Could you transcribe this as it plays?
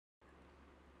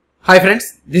Hi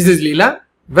friends, this is Leela.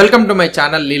 Welcome to my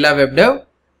channel leelawebdev.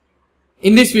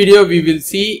 In this video we will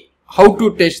see how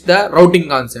to test the routing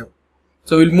concept.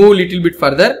 So we'll move a little bit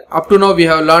further. Up to now we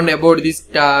have learned about this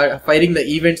firing the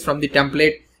events from the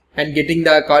template and getting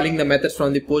the calling the methods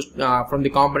from the post from the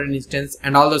component instance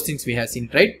and all those things we have seen,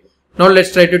 right? Now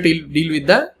let's try to deal with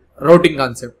the routing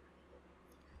concept.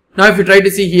 Now if you try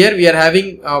to see here, we are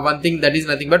having one thing that is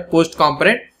nothing but post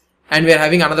component, and we are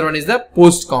having another one is the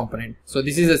post component. So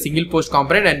this is a single post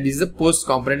component and this is a post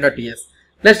component.ts.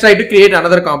 Let's try to create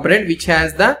another component which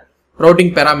has the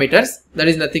routing parameters. That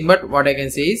is nothing but what I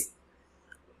can say is,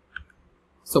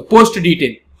 so post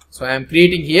detail. So I am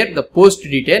creating here the post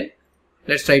detail.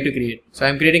 Let's try to create. So I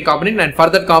am creating component, and for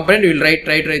that component we will try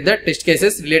to write the test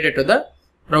cases related to the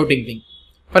routing thing.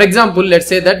 For example, let's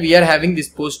say that we are having this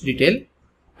post detail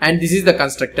and this is the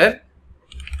constructor.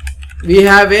 We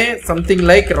have a something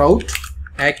like route,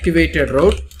 activated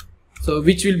route, so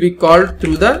which will be called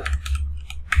through the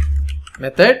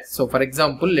method. So for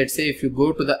example, let's say if you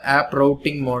go to the app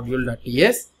routing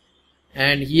module.ts,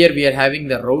 and here we are having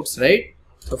the routes, right?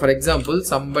 So for example,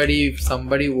 if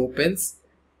somebody opens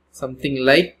something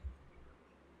like,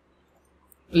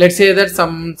 let's say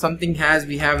that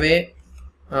we have a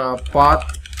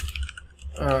path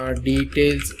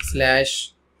details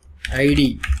 /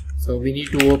 id. So we need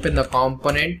to open the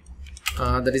component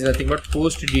that is nothing but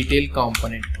post detail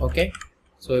component. Okay,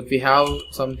 so if we have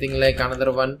something like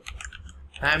another one,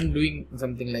 I am doing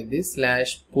something like this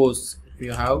 /post. If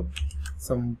you have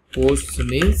some posts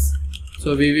means,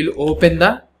 so we will open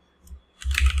the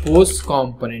post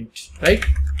component, right?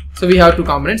 So we have two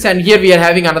components, and here we are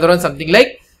having another one something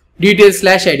like details /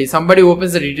 id. Somebody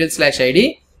opens the details /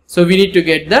 id, so we need to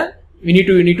get the we need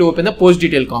to open the post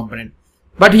detail component.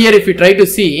 But here if you try to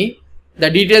see, the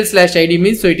details / id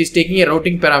means, so it is taking a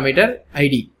routing parameter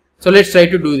id. So let's try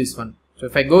to do this one. So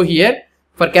if I go here,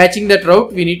 for catching that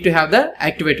route we need to have the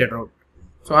activated route.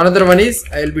 So another one is,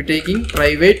 I will be taking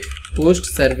private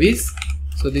post service.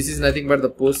 So this is nothing but the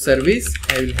post service.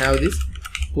 I will have this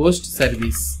post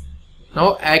service.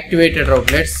 Now activated route,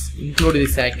 let's include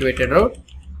this activated route.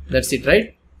 That's it,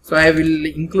 right? So I will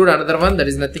include another one that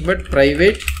is nothing but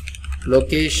private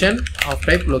location of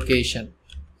type location.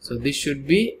 So this should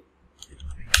be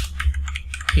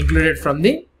included from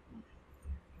the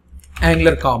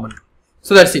Angular common.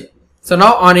 So that's it. So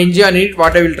now on ng-init,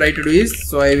 what I will try to do is,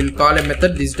 so I will call a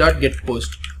method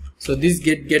this.getPost. So this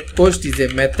getPost is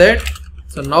a method.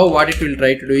 So now what it will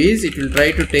try to do is, it will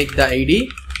try to take the id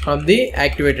from the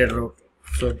activated route.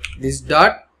 So this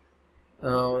dot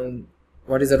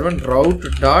what is that one, route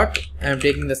dot, I am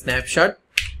taking the snapshot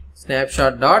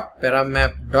dot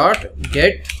paramap dot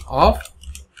get of,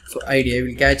 so id, I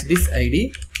will catch this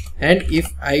id, and if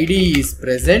id is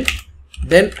present,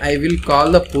 then I will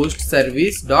call the post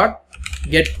service dot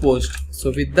get post.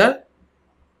 So with the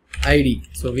id,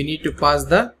 so we need to pass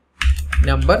the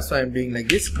number. So I am doing like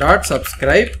this dot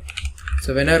subscribe.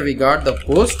 So whenever we got the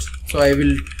post, so I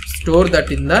will store that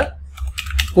in the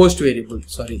post variable.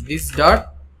 Sorry, this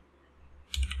dot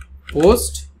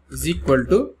post is equal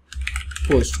to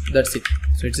post. That's it.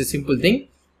 So it's a simple thing,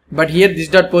 but here this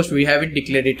dot post we haven't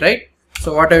declared it, right?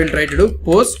 So what I will try to do,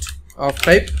 post of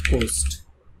type post.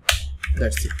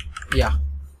 That's it. Yeah.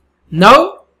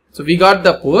 Now, so we got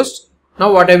the post.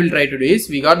 Now what I will try to do is,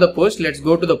 we got the post. Let's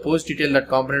go to the post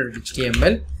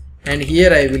detail.component.html, and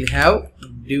here I will have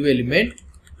div element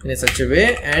in such a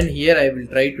way, and here I will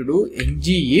try to do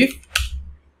ng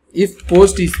if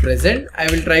post is present.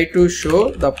 I will try to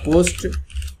show the post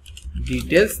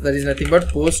details, that is nothing but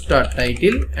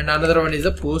post.title, and another one is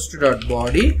the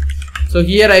post.body. So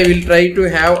here I will try to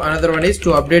have another one is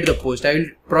to update the post. I will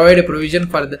provide a provision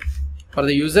for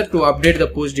the user to update the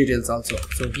post details also.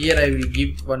 So here I will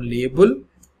give one label,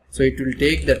 so it will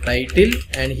take the title,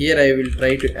 and here I will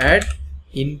try to add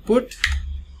input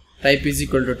type is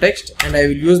equal to text, and I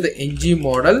will use the ng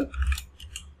model.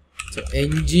 So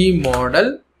ng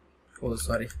model, oh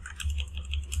sorry,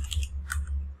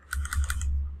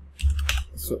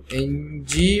 so ng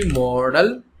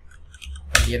model,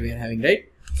 here we are having, right?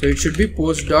 So it should be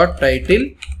post.title,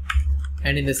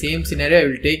 and in the same scenario I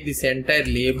will take this entire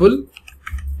label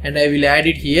and I will add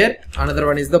it here. Another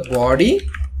one is the body,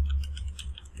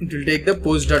 it will take the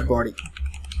post.body.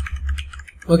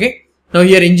 Okay, now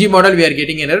here ng model we are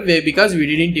getting an error because we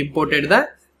didn't imported the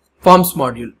forms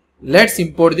module. Let's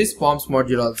import this forms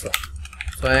module also.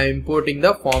 So I am importing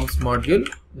the forms module.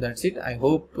 That's it. I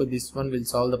hope this one will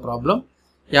solve the problem.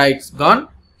 Yeah, it's gone.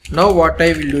 Now what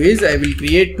I will do is, I will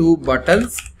create two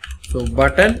buttons. So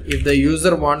button, if the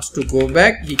user wants to go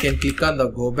back, he can click on the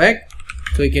go back,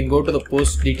 So you can go to the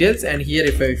post details, and here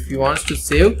if he wants to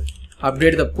save,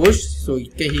 update the post, so he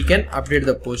can update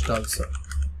the post also.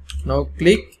 Now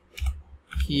click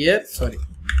here,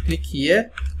 click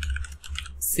here,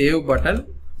 save button,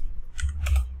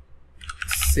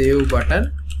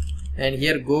 and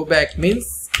here go back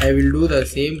means I will do the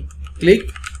same click.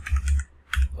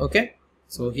 Okay,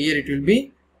 so here it will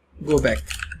be go back.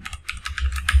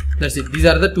 That's it. These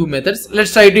are the two methods.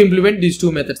 Let's try to implement these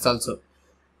two methods also.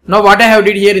 Now what I have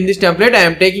did here in this template, I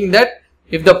am taking that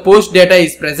if the post data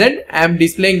is present, I am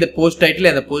displaying the post title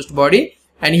and the post body,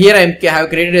 and here I have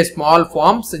created a small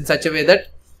forms in such a way that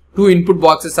two input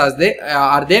boxes are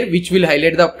there which will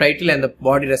highlight the title and the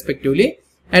body respectively.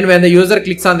 And when the user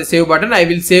clicks on the save button, I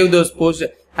will save those posts.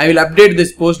 I will update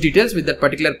this post details with that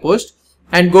particular post,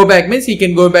 and go back means he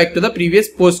can go back to the previous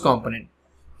post component.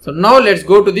 So now let's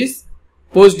go to this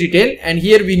post detail, and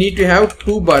here we need to have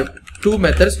two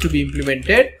methods to be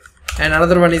implemented, and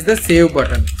another one is the save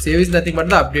button. Save is nothing but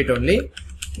the update only.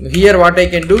 Here what I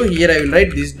can do, here I will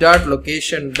write this dot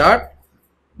location dot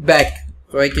back.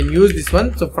 So I can use this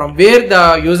one. So from where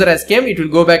the user has came, it will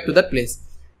go back to that place.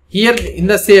 Here in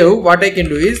the save, what I can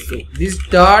do is this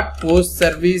dot post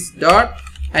service dot,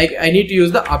 I need to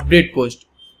use the update post,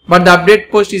 but the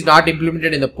update post is not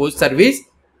implemented in the post service.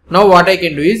 Now what I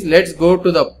can do is, let's go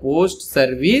to the post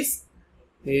service.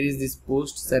 Here is this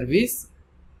post service.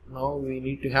 Now we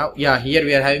need to have, here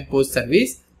we are having post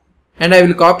service, and I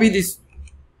will copy this,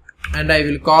 and I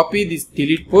will copy this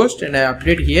delete post, and I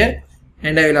update here,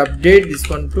 and I will update this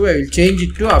one too. I will change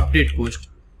it to update post.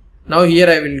 Now here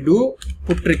I will do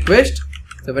put request.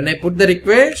 So when I put the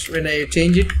request, when I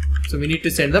change it, so we need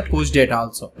to send the post data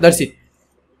also. That's it.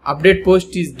 Update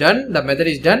post is done. The method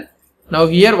is done. Now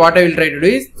here what I will try to do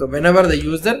is, so whenever the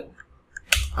user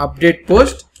update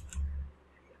post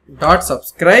dot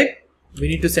subscribe, we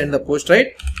need to send the post,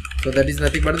 right? So that is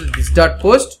nothing but this dot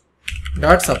post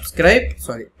dot subscribe,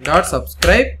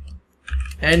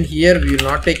 and here we will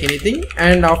not take anything,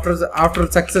 and after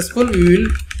successful we will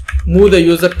move the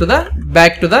user to the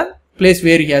back to the place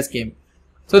where he has came.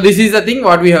 So this is the thing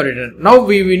what we have written. Now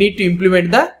we need to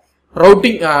implement the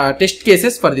routing test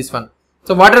cases for this one.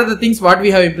 So what are the things what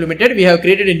we have implemented? We have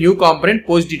created a new component,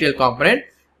 post detail component.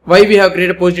 Why we have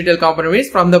created a post detail component is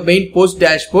from the main post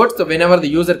dashboard. So whenever the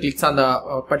user clicks on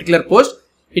the particular post,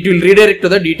 it will redirect to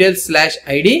the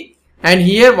details/id. And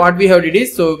here what we have did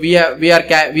is, so we are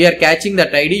catching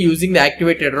that ID using the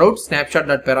activated route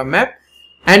snapshot.parammap,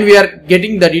 and we are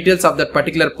getting the details of that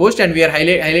particular post, and we are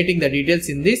highlighting the details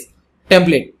in this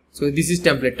template. So this is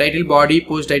template, title body,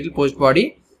 post title, post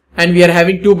body, and we are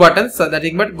having two buttons, so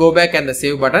nothing but go back and the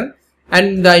save button.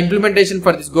 And the implementation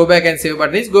for this go back and save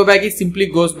button is, go back is simply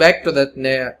goes back to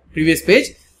the previous page,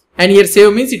 and here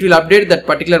save means it will update that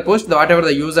particular post, whatever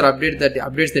the user updates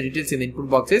the details in the input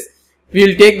boxes. We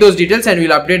will take those details and we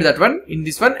will update that one in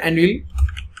this one, and we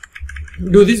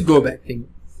will do this go back thing.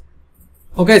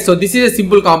 Okay, so this is a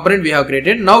simple component we have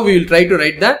created. Now we will try to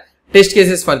write the test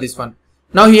cases for this one.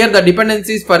 Now here the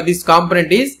dependencies for this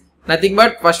component is nothing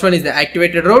but, first one is the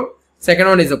activated route, second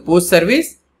one is the post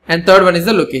service, and third one is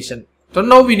the location. So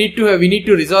now we need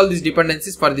to resolve these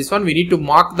dependencies for this one. We need to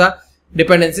mark the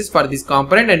dependencies for this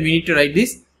component, and we need to write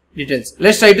these details.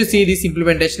 Let's try to see this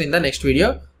implementation in the next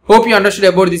video. Hope you understood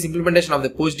about this implementation of the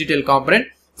post detail component.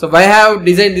 So why I have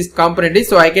designed this component is,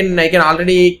 so I can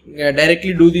already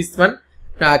directly do this one,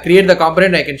 create the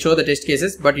component, I can show the test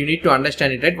cases, but you need to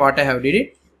understand it, right? What I have did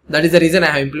it. That is the reason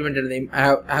I have implemented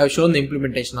I have shown the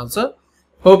implementation also.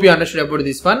 Hope you understood about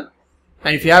this one.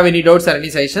 And if you have any doubts or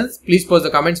any suggestions, please post the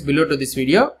comments below to this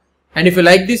video. And if you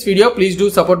like this video, please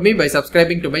do support me by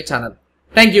subscribing to my channel.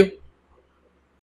 Thank you.